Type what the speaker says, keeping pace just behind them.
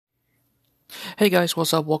Hey guys,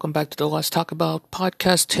 what's up? Welcome back to the Let's Talk About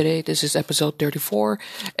podcast. Today, this is episode 34,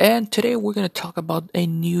 and today we're going to talk about a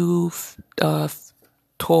new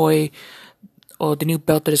toy, or the new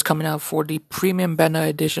belt that is coming out for the premium Bandai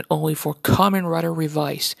edition only for Kamen Rider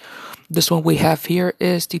Revice. This one we have here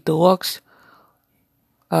is the deluxe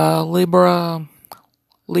Libera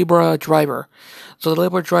driver. So the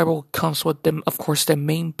Libera driver comes with them, of course, the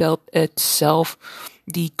main belt itself,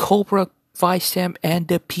 the Cobra Vice stamp, and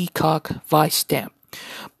the Peacock Vice stamp.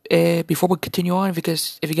 Before we continue on,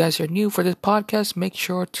 because if you guys are new for this podcast, make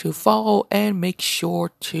sure to follow and make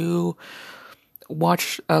sure to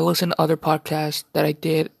listen to other podcasts that I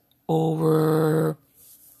did over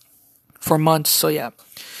for months. So yeah.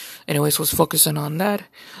 Anyways, was focusing on that.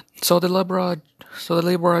 So the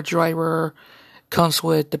Libera driver comes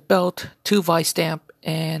with the belt, 2 Vice stamp,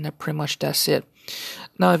 and pretty much that's it.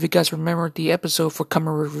 Now, if you guys remember the episode for Kamen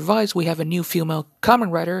Rider Revice, we have a new female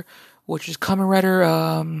Kamen Rider, which is Kamen Rider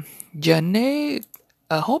Janae.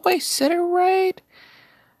 I hope I said it right.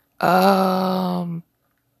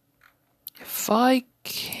 If I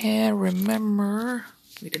can't remember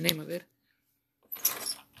the name of it,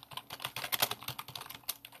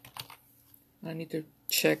 I need to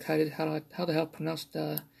check how the hell pronounce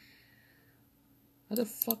the. How the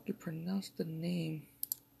fuck do you pronounce the name?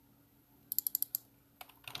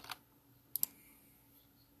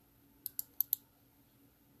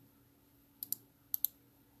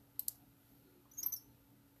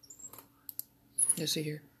 Let's see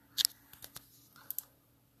here.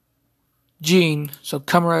 Jean. So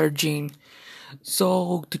Kamen Rider Jean.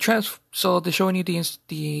 So they're showing you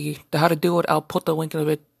the how to do it. I'll put the link of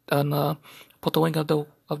it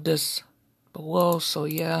of this below. So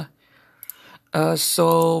yeah.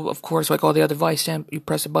 So of course, like all the other Vice stamp, you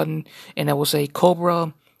press a button and it will say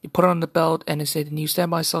Cobra. You put it on the belt and it says the new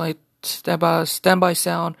standby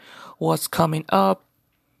sound. What's coming up?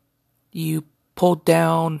 You pull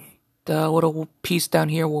down the little piece down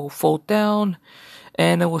here will fold down,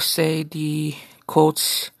 and it will say the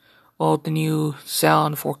quotes or the new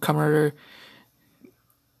sound for Kamen Rider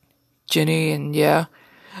Jenny, and yeah.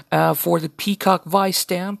 For the Peacock Vice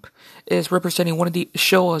stamp is representing one of the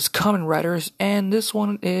Showa's Kamen Riders, and this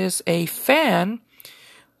one is a fan,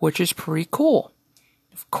 which is pretty cool.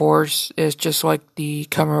 Of course, it's just like the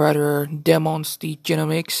Kamen Rider Demons, the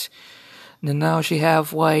Genomics. And now she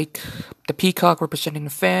have like the peacock representing the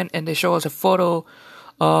fan, and they show us a photo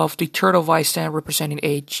of the Turtle Vice stamp representing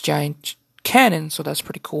a giant cannon, so that's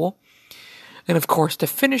pretty cool. And of course, the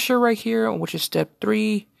finisher right here, which is step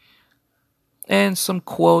 3. And some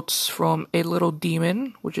quotes from a little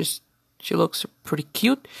demon, she looks pretty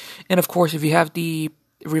cute. And of course, if you have the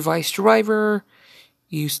Revice driver,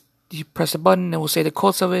 you press a button and it will say the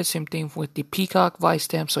quotes of it. Same thing with the Peacock Vice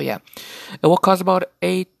stamp. So yeah, it will cost about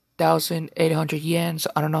 8,800 yen.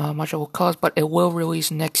 So I don't know how much it will cost, but it will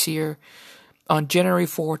release next year on January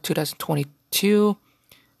 4, 2022.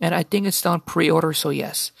 And I think it's on pre-order, so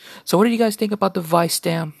yes. So what do you guys think about the Vice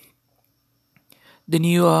stamp? The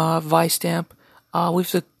new Vice stamp. We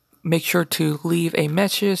have to make sure to leave a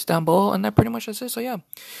message down below, and that pretty much is it. So yeah.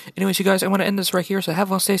 Anyways, you guys, I'm gonna end this right here. So have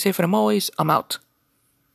fun, stay safe, and I'm out.